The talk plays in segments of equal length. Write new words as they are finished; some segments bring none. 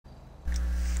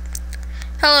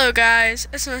Hello guys,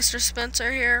 it's Mr.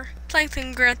 Spencer here,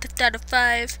 playing Grand Theft Auto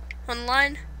 5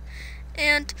 online,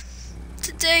 and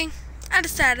today I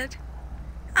decided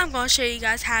I'm going to show you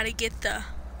guys how to get the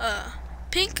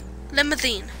pink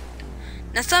limousine.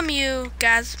 Now some of you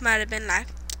guys might have been like,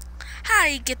 how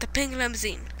do you get the pink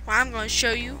limousine? Well, I'm going to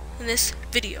show you in this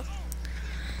video.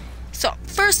 So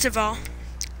first of all,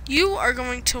 you are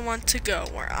going to want to go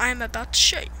where I'm about to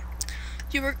show you.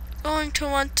 You are going to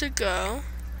want to go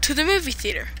to the movie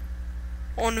theater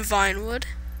on Vinewood,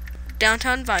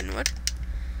 downtown Vinewood.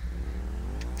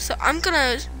 So I'm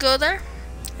gonna go there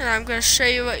and I'm gonna show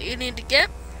you what you need to get.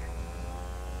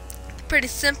 Pretty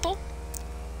simple.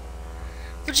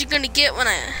 What you're gonna get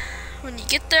when you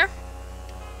get there,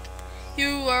 you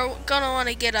are gonna want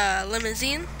to get a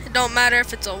limousine. It don't matter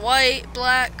if it's a white,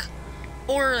 black,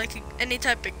 or like any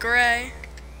type of gray.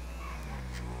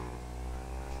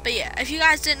 But yeah, if you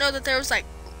guys didn't know that there was like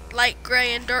light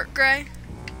gray and dark gray,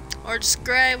 or just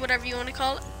gray, whatever you want to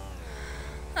call it.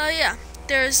 Yeah,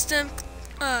 there's them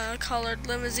colored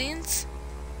limousines.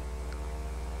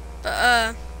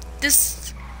 But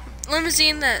this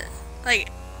limousine that,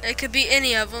 like, it could be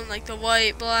any of them, like the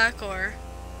white, black, or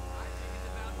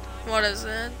what is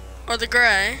it, or the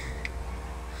gray.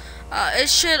 It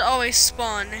should always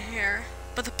spawn here,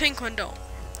 but the pink one don't.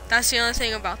 That's the only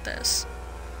thing about this.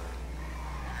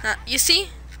 Now, you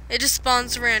see? It just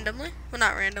spawns randomly. Well,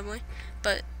 not randomly,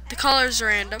 but the color's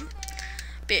random.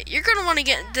 But you're gonna want to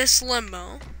get this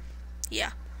limo.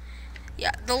 Yeah,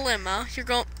 the limo. You're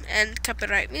going and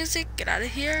copyright music. Get out of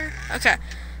here. Okay.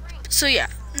 So yeah,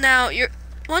 now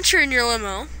once you're in your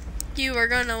limo, you are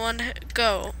gonna want to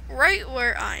go right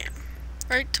where I am,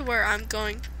 right to where I'm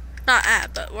going. Not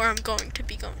at, but where I'm going to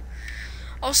be going.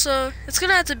 Also, it's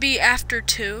gonna have to be after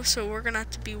 2, so we're gonna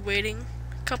have to be waiting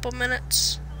a couple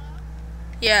minutes.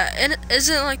 Yeah, and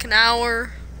isn't it like an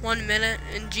hour, 1 minute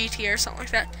in GTA or something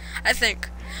like that? I think.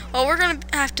 Well, we're gonna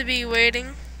have to be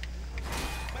waiting.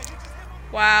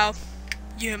 Wow,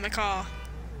 you hit my car.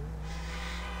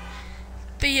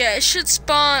 But yeah, it should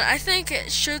spawn. I think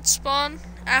it should spawn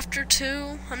after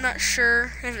 2. I'm not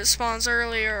sure if it spawns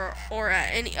earlier or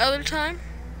at any other time.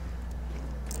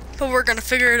 But we're gonna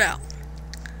figure it out.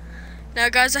 Now,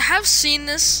 guys, I have seen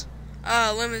this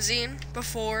limousine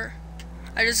before.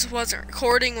 I just wasn't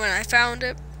recording when I found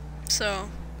it, so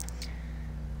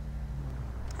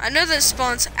I know that it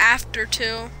spawns after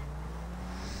 2,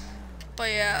 but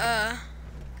yeah,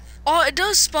 oh, it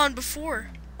does spawn before.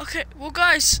 Okay, well,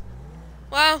 guys,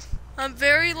 wow, I'm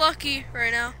very lucky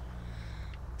right now.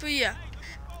 But yeah,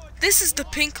 this is the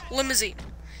pink limousine.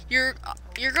 You're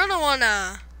gonna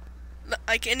wanna,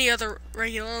 like any other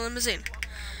regular limousine,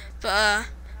 but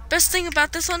best thing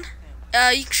about this one,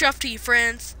 you can show off to your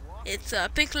friends. It's a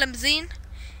pink limousine,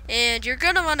 and you're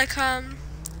gonna want to come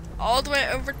all the way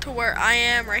over to where I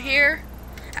am right here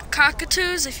at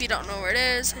Cockatoos. If you don't know where it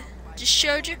is, I just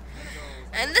showed you.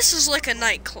 And this is like a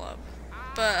nightclub,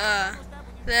 but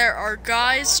there are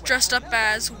guys dressed up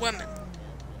as women.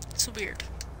 It's weird.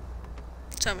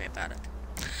 Tell me about it.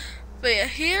 But yeah,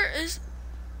 here is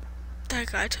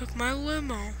that guy took my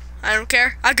limo. I don't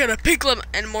care. I got a pink limo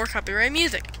and more copyright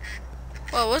music.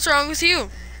 Well, what's wrong with you?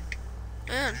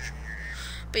 Man.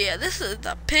 But yeah, this is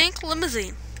the pink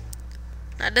limousine.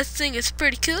 Now this thing is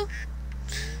pretty cool.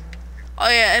 Oh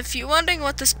yeah, if you're wondering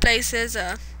what this place is,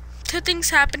 2 things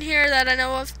happen here that I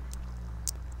know of.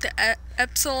 The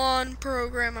Epsilon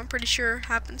program, I'm pretty sure,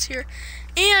 happens here.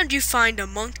 And you find a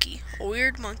monkey, a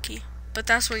weird monkey. But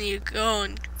that's when you go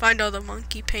and find all the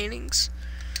monkey paintings.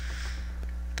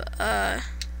 But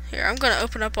here, I'm gonna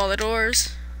open up all the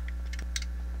doors.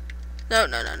 No.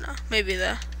 Maybe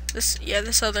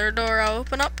this other door I'll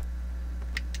open up.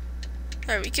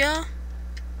 There we go.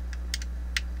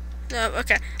 No,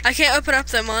 okay. I can't open up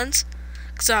them ones,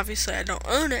 because obviously I don't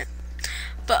own it.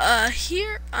 But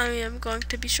here I am going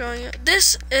to be showing you.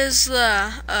 This is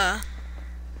the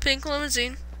pink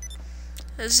limousine.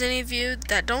 As any of you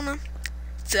that don't know,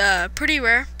 it's pretty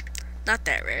rare. Not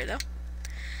that rare though.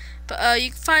 But you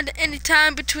can find it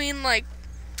anytime between, like,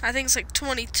 I think it's like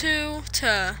 22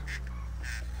 to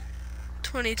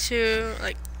 22,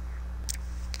 like,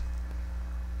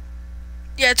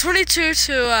 yeah, 22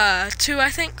 to 2, I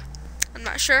think. I'm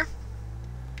not sure.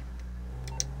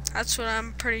 That's what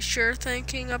I'm pretty sure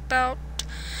thinking about.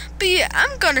 But yeah,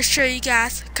 I'm gonna show you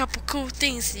guys a couple cool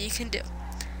things that you can do.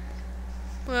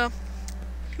 Well,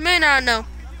 you may not know,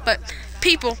 but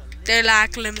people, they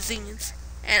like limousines,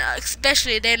 and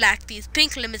especially they like these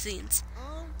pink limousines.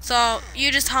 So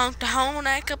you just honk the horn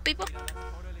at a couple people,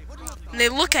 and they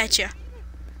look at you.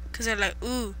 Cause they're like,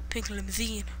 ooh, pink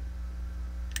limousine.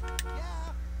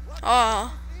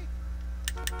 Oh,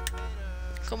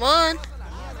 Come on.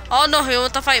 Oh no, he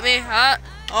wants to fight me.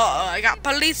 I got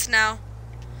police now.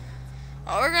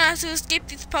 Oh, we're gonna have to escape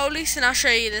these police, and I'll show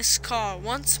you this car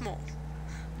once more.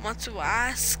 Once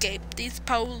I escape these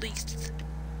police.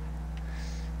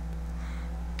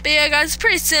 But yeah, guys, it's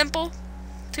pretty simple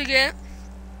to get.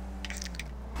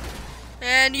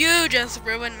 And you just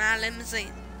ruined my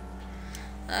limousine.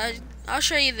 I'll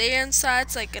show you the inside.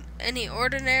 It's like any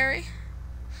ordinary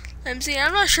limousine.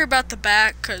 I'm not sure about the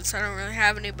back because I don't really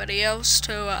have anybody else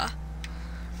to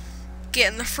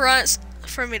get in the front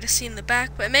for me to see in the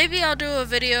back. But maybe I'll do a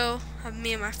video of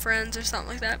me and my friends or something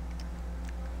like that.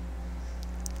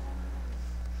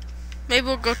 Maybe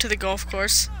we'll go to the golf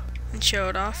course and show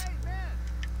it off.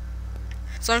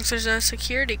 As long as there's no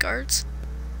security guards.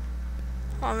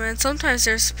 Oh man, sometimes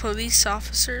there's police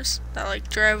officers that like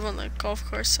drive on the golf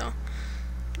course, so.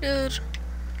 Dude.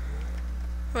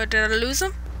 What, did I lose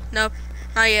him? Nope.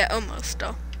 Not yet, almost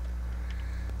though.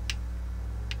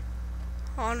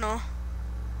 Oh no.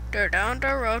 They're down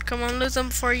the road. Come on, lose him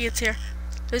before he gets here.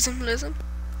 Lose him.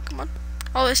 Come on.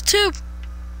 Oh, there's two.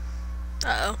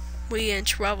 Uh-oh. We in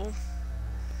trouble.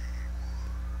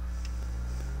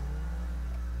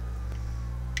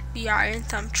 We are in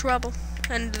some trouble.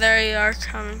 And there you are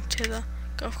coming to the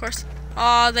golf course.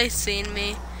 Oh, they seen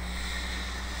me.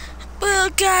 Well,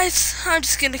 guys, I'm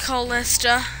just gonna call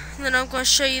Lester. And then I'm gonna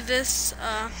show you this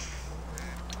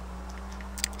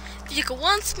vehicle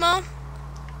once more.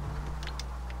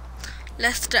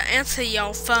 Lester, answer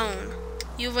your phone.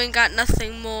 You ain't got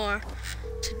nothing more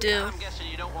to do. I'm guessing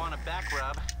you don't want a back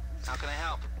rub. How can I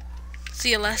help?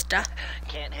 See you, Lester.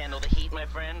 Can't handle the heat, my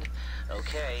friend?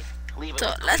 Okay. Leave it.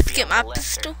 So let's get my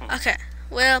pistol. Okay.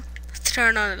 Well, let's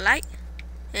turn on the light.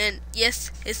 And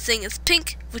yes, this thing is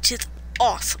pink, which is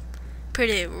awesome.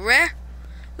 Pretty rare.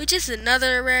 Which is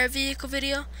another rare vehicle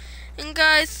video. And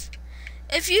guys,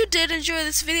 if you did enjoy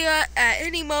this video at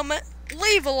any moment,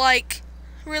 leave a like.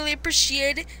 Really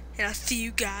appreciate it. And I'll see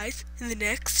you guys in the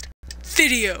next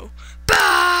video.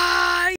 Bye!